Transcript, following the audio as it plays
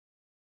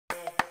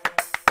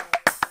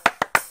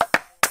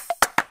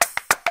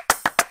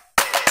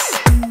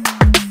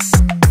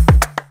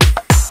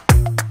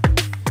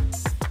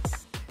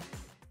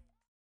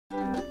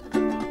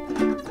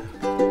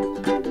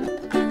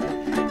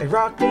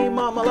Rock me,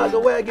 mama, like a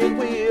wagon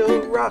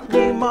wheel. Rock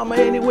me, mama,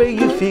 any way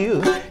you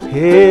feel.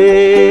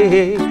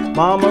 Hey,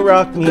 mama,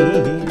 rock me.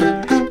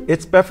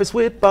 It's Breakfast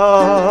with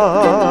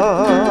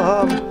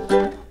Bob.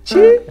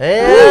 Cheers.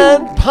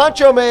 And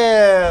Poncho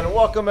Man.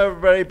 Welcome,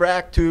 everybody,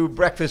 back to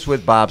Breakfast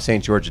with Bob,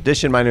 St. George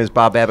edition. My name is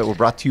Bob Abbott. We're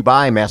brought to you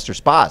by Master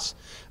Spas,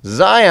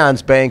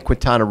 Zion's Bank,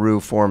 Quintana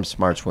Roo, Forum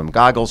Smart Swim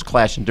Goggles,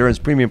 Clash Endurance,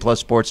 Premium Plus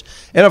Sports,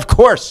 and, of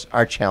course,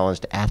 our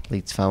Challenged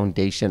Athletes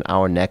Foundation.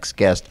 Our next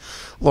guest,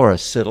 Laura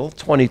Siddall,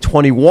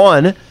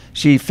 2021.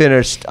 She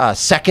finished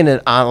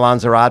second on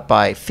Lanzarote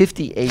by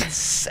 58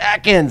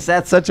 seconds.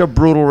 That's such a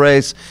brutal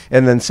race.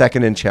 And then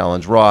second in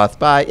Challenge Roth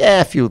by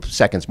a few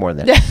seconds more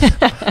than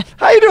that.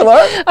 How you doing,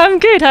 Laura? I'm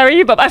good. How are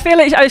you, Bob? I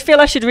feel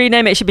I should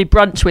rename it. It should be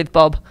Brunch with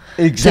Bob.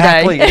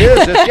 Exactly. Today. It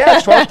is.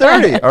 It's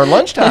 12:30 or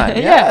lunchtime.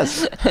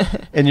 Yes.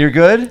 And you're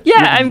good?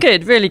 Yeah, I'm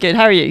good. Really good.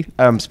 How are you?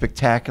 I'm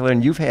spectacular.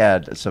 And you've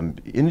had some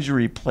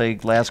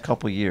injury-plagued last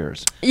couple of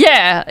years.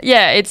 Yeah.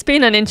 It's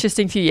been an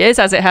interesting few years,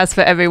 as it has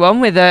for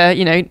everyone, with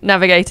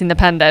navigating the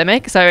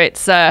pandemic. So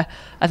it's I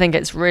think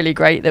it's really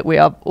great that we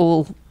are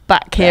all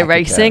back here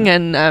racing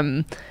again.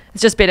 And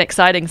it's just been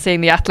exciting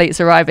seeing the athletes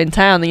arrive in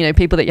town,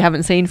 people that you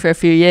haven't seen for a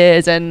few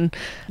years and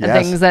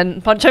things,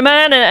 and Poncho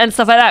Man and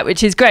stuff like that,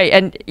 which is great.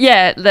 And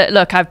yeah,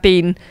 look, I've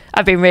been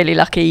really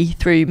lucky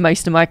through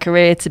most of my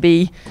career to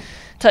be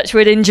touch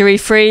wood injury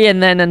free,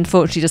 and then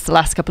unfortunately just the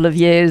last couple of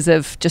years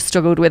have just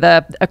struggled with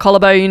a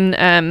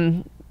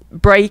collarbone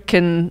break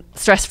and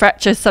stress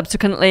fracture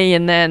subsequently,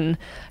 and then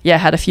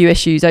had a few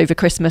issues over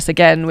Christmas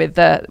again with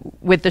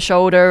the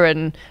shoulder,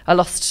 and I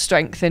lost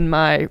strength in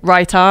my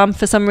right arm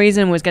for some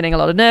reason, was getting a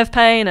lot of nerve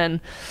pain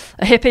and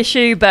a hip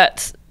issue,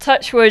 but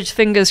touch wood,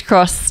 fingers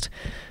crossed,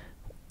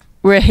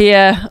 we're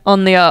here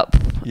on the up,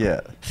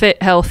 fit,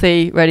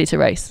 healthy, ready to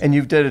race. And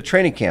you did a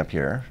training camp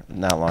here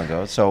not long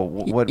ago, so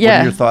what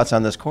are your thoughts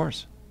on this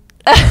course?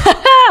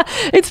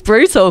 It's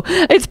brutal.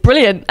 It's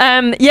brilliant.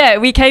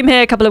 We came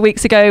here a couple of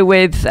weeks ago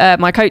with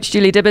my coach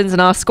Julie Dibbins and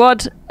our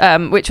squad,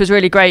 which was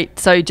really great.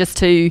 So just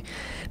to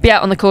be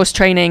out on the course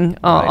training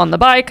on the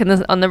bike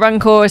and on the run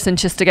course, and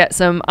just to get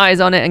some eyes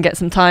on it and get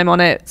some time on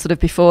it sort of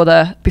before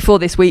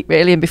this week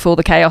really, and before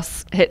the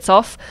chaos hits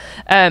off.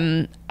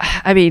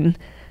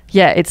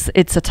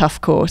 It's a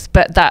tough course,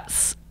 but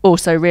that's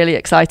also really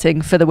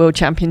exciting for the World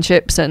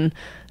Championships, and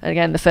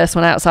again the first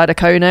one outside of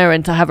Kona,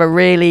 and to have a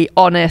really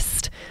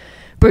honest,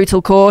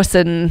 brutal course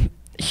and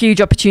huge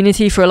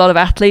opportunity for a lot of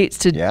athletes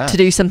to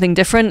do something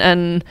different.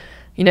 And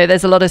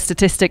there's a lot of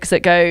statistics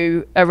that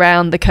go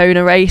around the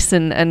Kona race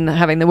and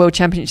having the World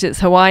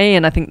Championships Hawaii,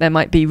 and I think they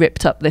might be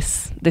ripped up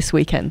this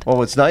weekend. Well,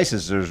 what's nice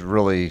is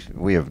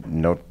we have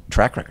no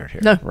track record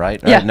here,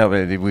 right? Yeah. No,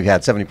 we've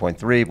had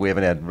 70.3, we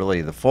haven't had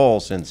really the full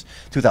since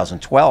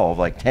 2012,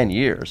 like 10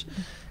 years.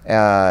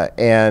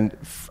 And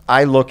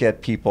I look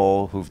at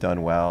people who've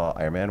done well,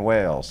 Ironman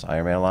Wales,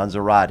 Ironman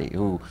Lanzarote,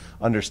 who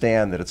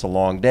understand that it's a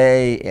long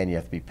day and you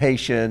have to be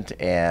patient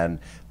and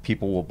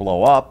people will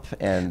blow up.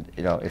 And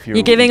if you're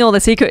giving all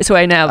the secrets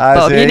away now,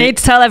 Bob. You need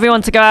to tell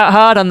everyone to go out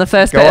hard on the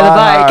first bit of the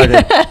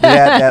bike.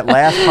 that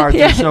last part,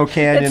 there's no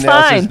canyon.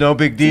 It's no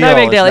big deal. No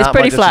big deal. It's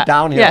pretty flat. It's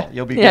downhill. Yeah.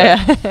 You'll be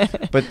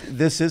good. But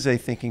this is a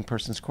thinking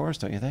person's course,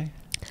 don't you think?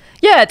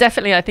 Yeah,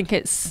 definitely. I think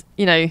it's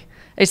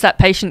it's that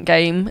patience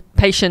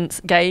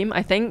game,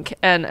 I think,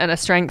 and a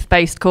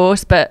strength-based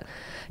course. But,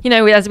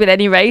 as with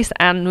any race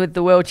and with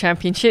the World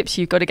Championships,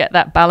 you've got to get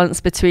that balance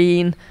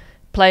between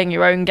playing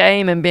your own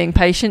game and being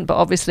patient, but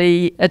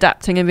obviously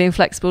adapting and being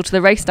flexible to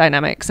the race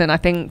dynamics. And I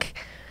think,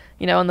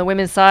 on the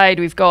women's side,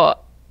 we've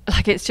got,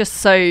 it's just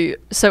so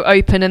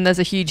open, and there's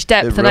a huge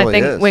depth. And I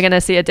think we're going to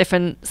see a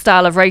different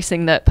style of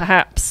racing that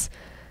perhaps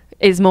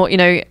is more,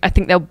 I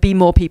think there'll be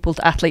more people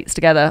to athletes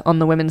together on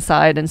the women's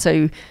side. And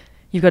so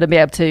you've got to be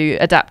able to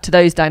adapt to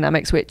those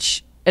dynamics,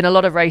 which in a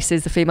lot of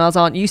races the females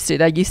aren't used to.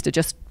 They're used to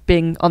just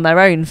being on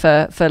their own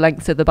for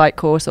lengths of the bike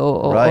course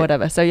or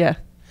whatever. So yeah.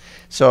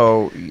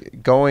 So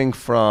going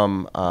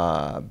from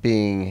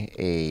being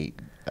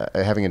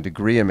having a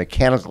degree in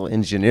mechanical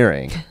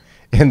engineering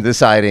and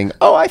deciding,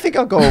 I think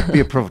I'll go be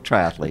a pro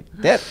triathlete,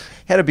 that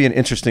had to be an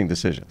interesting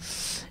decision.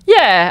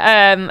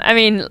 Yeah,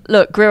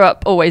 look, grew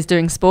up always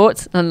doing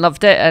sports and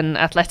loved it, and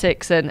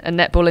athletics and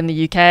netball in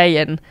the UK,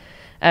 and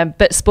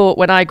but sport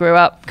when I grew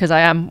up, because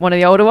I am one of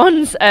the older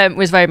ones,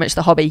 was very much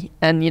the hobby.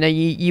 And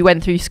you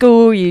went through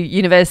school,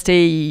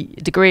 university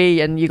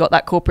degree, and you got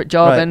that corporate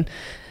job, and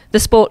the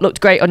sport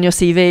looked great on your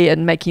CV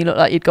and making you look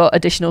like you'd got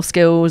additional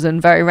skills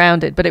and very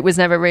rounded. But it was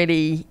never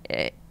really,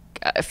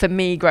 for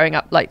me growing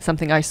up, like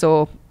something I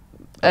saw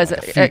as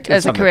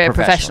a career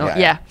professional.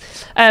 Yeah.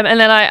 And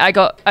then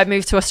I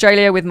moved to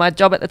Australia with my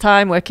job at the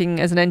time,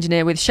 working as an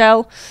engineer with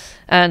Shell.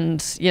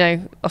 And,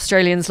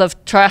 Australians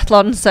love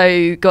triathlon,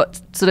 so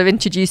got sort of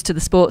introduced to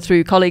the sport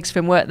through colleagues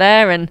from work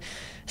there, and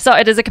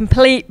started as a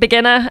complete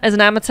beginner as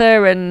an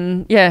amateur,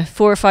 and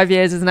 4 or 5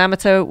 years as an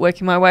amateur,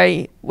 working my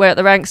way up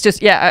the ranks.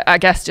 I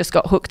guess just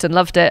got hooked and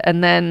loved it,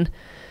 and then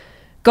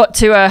got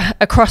to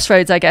a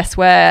crossroads, I guess,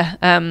 where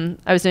I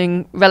was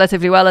doing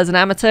relatively well as an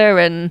amateur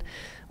and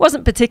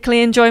wasn't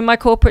particularly enjoying my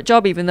corporate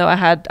job, even though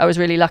I was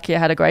really lucky. I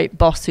had a great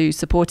boss who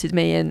supported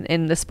me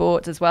in the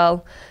sport as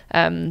well.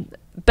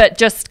 But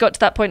just got to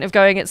that point of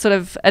going, it's sort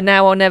of a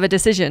now or never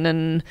decision.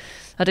 And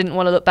I didn't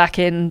want to look back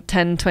in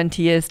 10,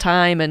 20 years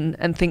time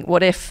and think,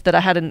 what if that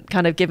I hadn't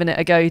kind of given it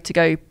a go to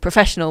go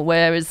professional.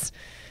 Whereas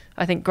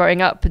I think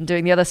growing up and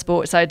doing the other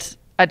sports, I'd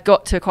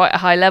got to quite a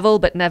high level,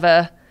 but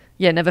never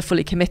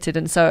fully committed.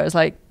 And so it was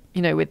like,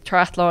 with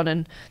triathlon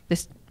and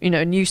this,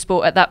 new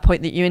sport at that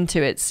point that you're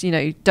into, it's,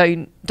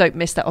 don't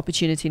miss that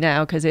opportunity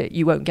now, because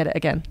you won't get it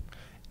again.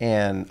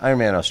 And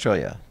Ironman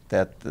Australia,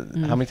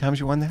 how many times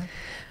you won that?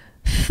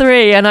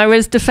 3, and I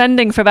was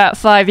defending for about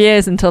 5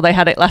 years until they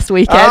had it last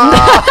weekend.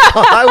 That's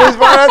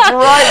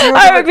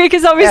right.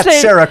 Because obviously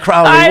Sarah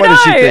Crowley. What is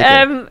she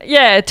thinking?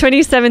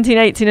 2017,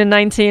 18, and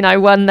 19, I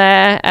won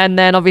there, and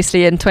then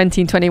obviously in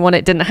 2021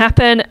 it didn't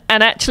happen,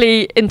 and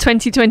actually in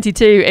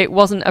 2022 it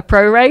wasn't a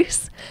pro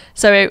race,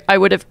 so I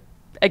would have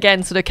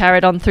again sort of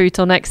carried on through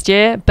till next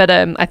year. But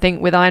I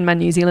think with Ironman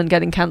New Zealand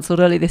getting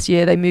cancelled early this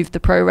year, they moved the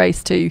pro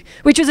race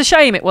which was a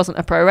shame. It wasn't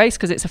a pro race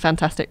because it's a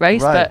fantastic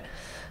race, right. But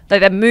they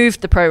then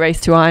moved the pro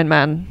race to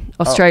Ironman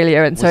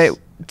Australia, and so it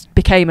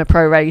became a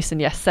pro race. And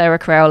yes, Sarah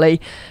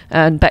Crowley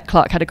and Beck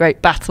Clark had a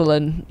great battle,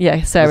 and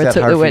Sarah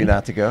took the win. Was that hard for you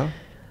not to go?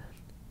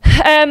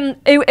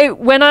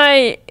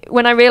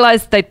 When I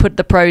realised they'd put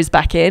the pros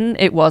back in,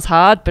 it was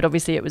hard, but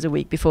obviously it was a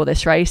week before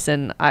this race,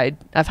 and I've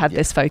had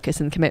this focus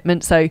and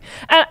commitment. So,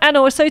 and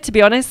also, to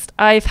be honest,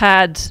 I've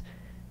had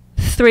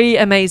 3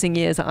 amazing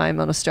years at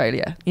Ironman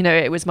Australia.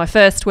 It was my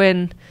first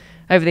win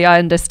over the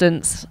iron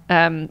distance,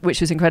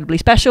 which was incredibly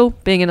special,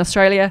 being in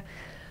Australia.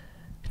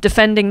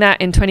 Defending that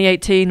in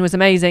 2018 was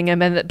amazing,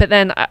 but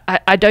then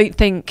I don't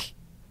think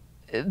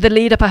the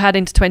lead up I had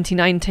into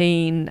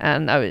 2019,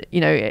 and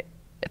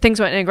things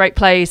weren't in a great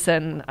place,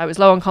 and I was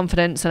low on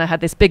confidence, and I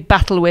had this big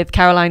battle with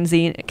Caroline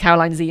Steffen,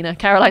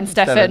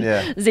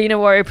 Xena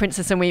Warrior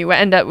Princess, and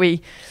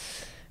we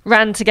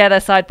ran together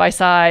side by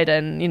side,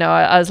 and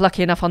I was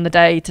lucky enough on the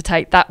day to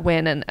take that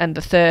win and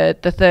the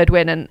third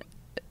win, and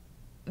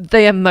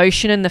the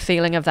emotion and the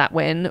feeling of that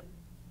win,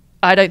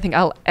 I don't think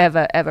I'll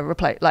ever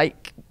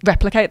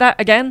replicate that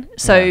again.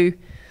 So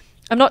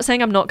I'm not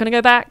saying I'm not going to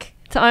go back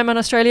to Ironman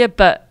Australia,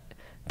 but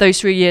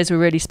those 3 years were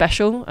really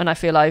special, and I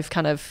feel I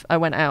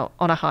went out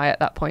on a high at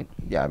that point.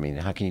 Yeah, I mean,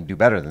 how can you do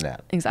better than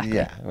that? Exactly.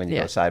 Yeah, when you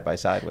go side by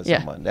side with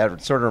someone.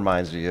 That sort of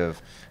reminds me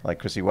of like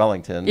Chrissy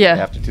Wellington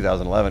after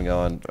 2011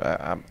 going,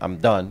 I'm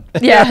done.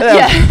 Yeah,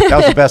 that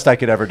was the best I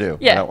could ever do.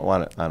 Yeah. I don't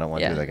want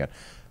to do that again.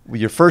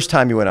 Your first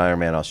time you went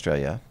Ironman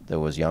Australia, there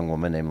was a young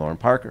woman named Lauren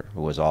Parker,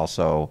 who was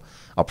also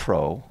a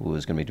pro, who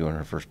was going to be doing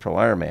her first pro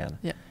Ironman.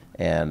 Yeah.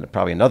 And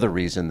probably another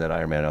reason that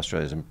Ironman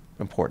Australia is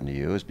important to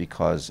you is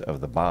because of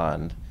the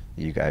bond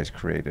that you guys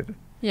created.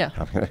 Yeah.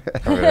 I'm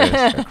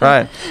gonna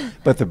cry.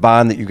 But the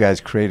bond that you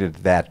guys created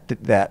that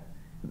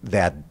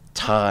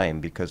time,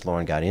 because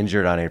Lauren got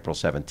injured on April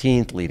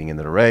 17th leading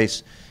into the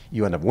race.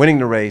 You end up winning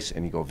the race,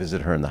 and you go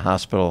visit her in the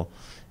hospital,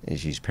 and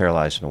she's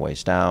paralyzed from the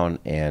waist down,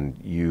 and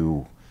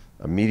you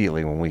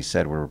immediately, when we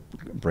said we're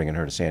bringing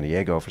her to San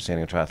Diego for San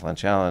Diego Triathlon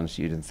Challenge,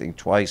 you didn't think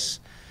twice.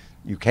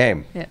 You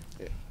came. Yeah.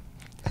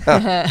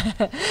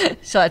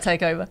 Shall I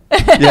take over?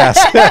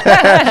 Yes.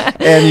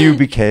 And you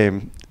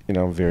became,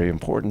 very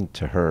important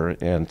to her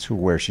and to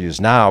where she is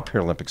now,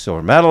 Paralympic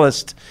silver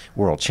medalist,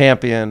 world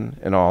champion,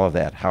 and all of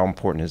that. How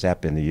important has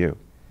that been to you?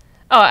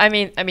 Oh, I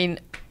mean,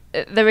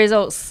 the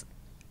results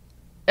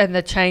and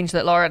the change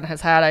that Lauren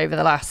has had over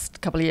the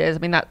last couple of years. I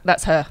mean,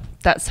 that's her.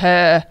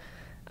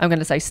 I'm going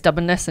to say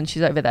stubbornness, and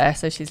she's over there,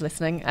 so she's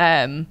listening.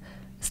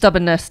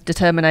 Stubbornness,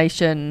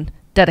 determination,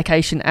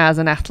 dedication as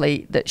an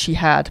athlete that she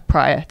had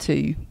prior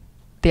to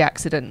the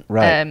accident.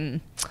 Right.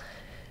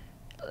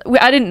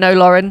 I didn't know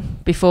Lauren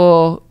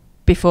before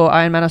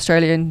Ironman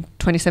Australia in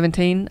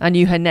 2017. I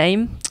knew her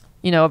name.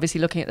 Obviously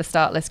looking at the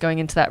start list going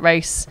into that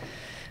race,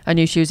 I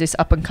knew she was this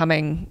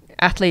up-and-coming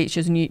athlete. She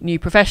was a new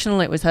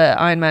professional. It was her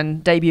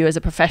Ironman debut as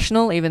a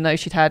professional, even though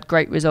she'd had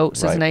great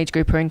results as an age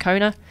grouper in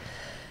Kona.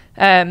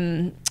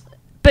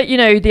 But,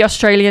 the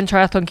Australian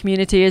triathlon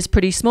community is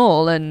pretty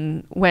small,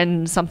 and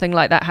when something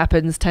like that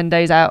happens 10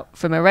 days out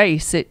from a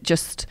race, it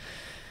just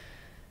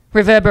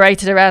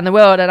reverberated around the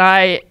world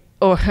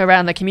or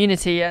around the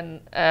community,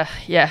 and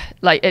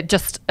it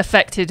just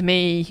affected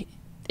me,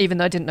 even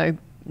though I didn't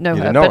know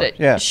her. But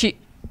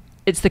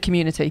it's the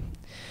community.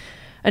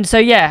 And so,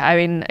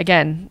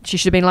 again, she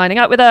should have been lining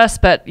up with us,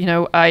 but,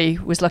 I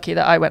was lucky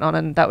that I went on,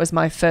 and that was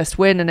my first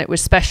win, and it was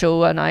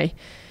special, and I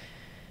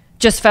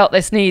just felt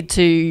this need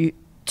to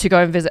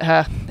go and visit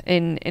her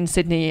in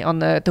Sydney on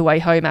the way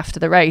home after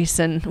the race,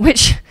 and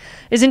which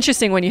is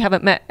interesting when you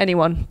haven't met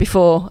anyone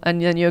before,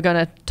 and then you're going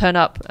to turn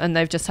up and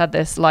they've just had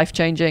this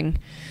life-changing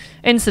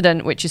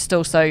incident, which is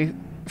still so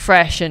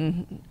fresh,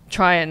 and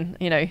try and,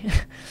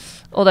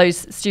 all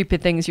those stupid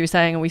things you were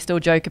saying, and we still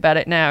joke about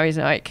it now, is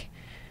like,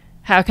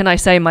 how can I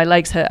say my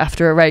legs hurt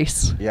after a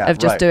race of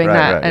just doing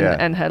that?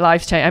 And her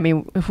life's changed. I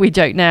mean, we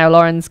joke now,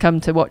 Lauren's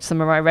come to watch some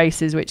of my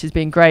races, which has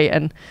been great,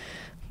 and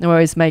I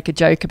always make a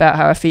joke about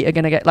how her feet are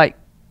going to get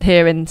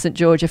here in St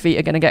George, your feet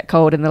are going to get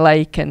cold in the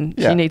lake, and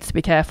she needs to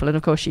be careful. And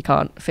of course, she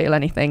can't feel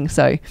anything.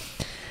 So,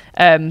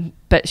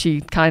 but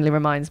she kindly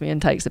reminds me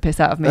and takes the piss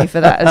out of me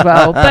for that as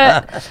well.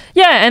 But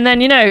yeah, and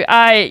then, you know,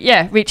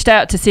 I reached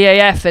out to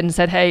CAF and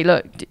said, hey,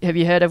 look, have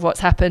you heard of what's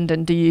happened,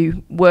 and do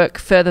you work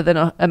further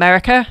than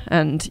America?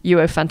 And you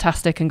were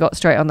fantastic and got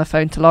straight on the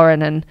phone to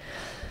Lauren and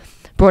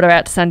brought her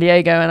out to San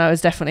Diego, and I was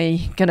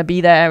definitely going to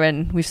be there,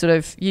 and we've sort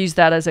of used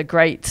that as a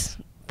great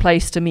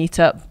place to meet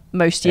up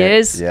most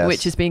years,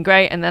 which has been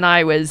great. And then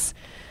I was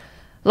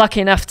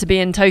lucky enough to be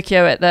in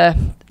Tokyo at the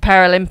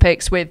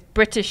Paralympics with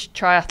British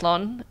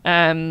Triathlon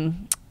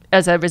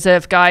as a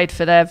reserve guide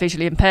for their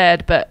visually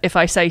impaired. But if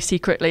I say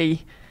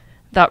secretly,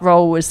 that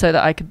role was so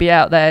that I could be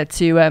out there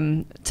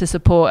to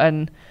support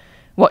and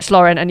watch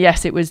Lauren. And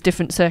yes, it was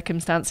different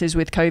circumstances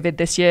with COVID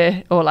this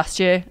year or last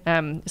year,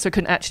 so I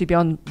couldn't actually be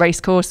on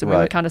race course, and we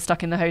were kind of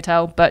stuck in the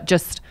hotel. But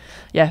just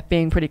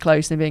being pretty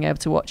close and being able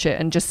to watch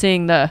it, and just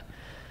seeing the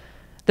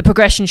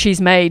progression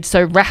she's made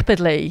so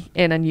rapidly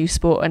in a new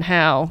sport, and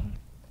how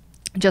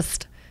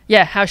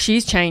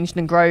she's changed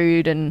and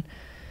grown. And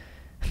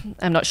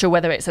I'm not sure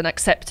whether it's an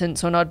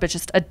acceptance or not, but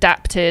just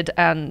adapted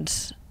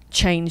and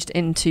changed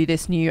into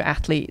this new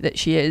athlete that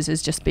she is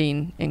has just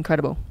been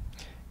incredible.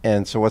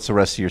 And so what's the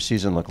rest of your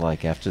season look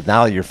like after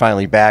now you're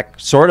finally back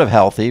sort of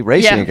healthy,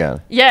 racing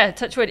again? Yeah,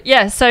 touch wood.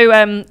 Yeah, so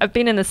I've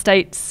been in the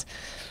States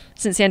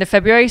since the end of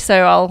February,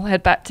 so I'll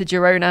head back to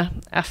Girona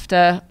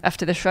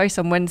after this race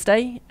on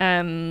Wednesday,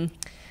 and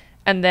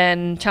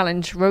then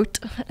challenge Roth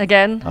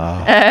again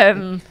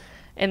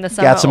in the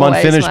summer. Got some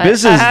unfinished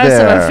business there. I have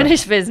some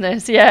unfinished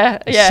business, yeah.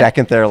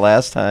 Second there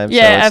last time.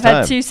 Yeah, I've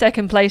had 2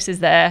 second places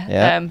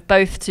there,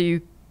 both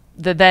to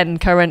the then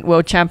current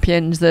world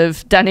champions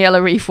of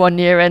Daniela Reef one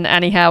year and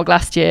Annie Haug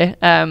last year.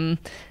 And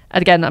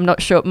again, I'm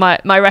not sure. My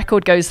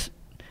record goes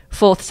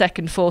 4th,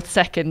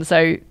 2nd,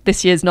 so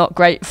this year's not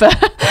great for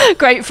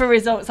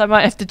results. I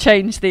might have to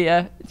change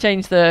the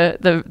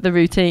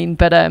routine.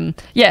 But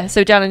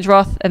so challenge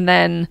Roth, and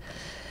then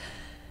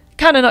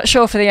kind of not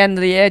sure for the end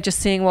of the year, just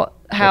seeing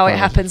how it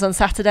happens on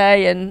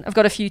Saturday. And I've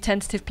got a few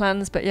tentative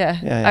plans, but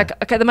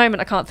at the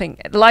moment I can't think.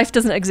 Life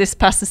doesn't exist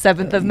past the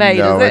 7th of May,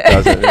 no, does it? it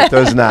doesn't. It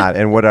does not.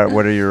 And what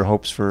are your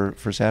hopes for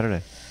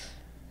Saturday?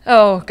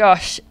 Oh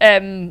gosh,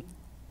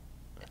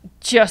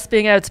 just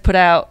being able to put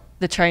out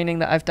the training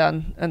that I've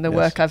done and the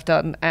work I've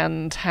done,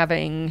 and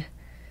having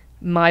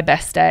my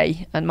best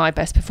day and my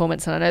best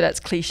performance. And I know that's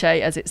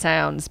cliche as it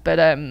sounds, but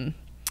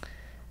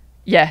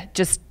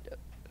just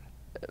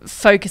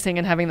focusing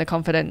and having the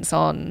confidence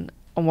on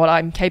what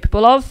I'm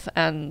capable of,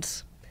 and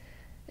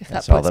if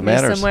that puts me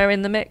somewhere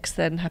in the mix,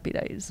 then happy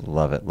days.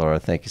 Love it, Laura.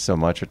 Thank you so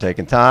much for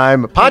taking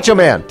time. Poncho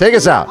Man, take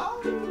us out.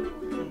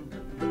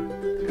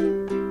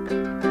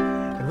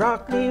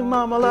 Rock me,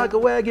 mama, like a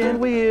wagon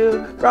wheel.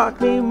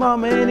 Rock me,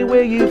 mama, any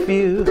way you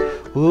feel.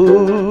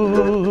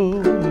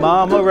 Ooh,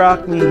 mama,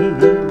 rock me.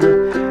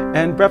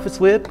 And breakfast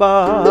with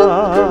Bob.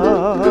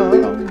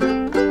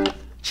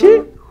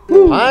 Chee.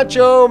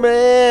 Poncho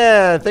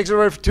Man, thanks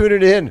everybody for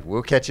tuning in.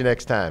 We'll catch you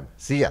next time.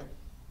 See ya.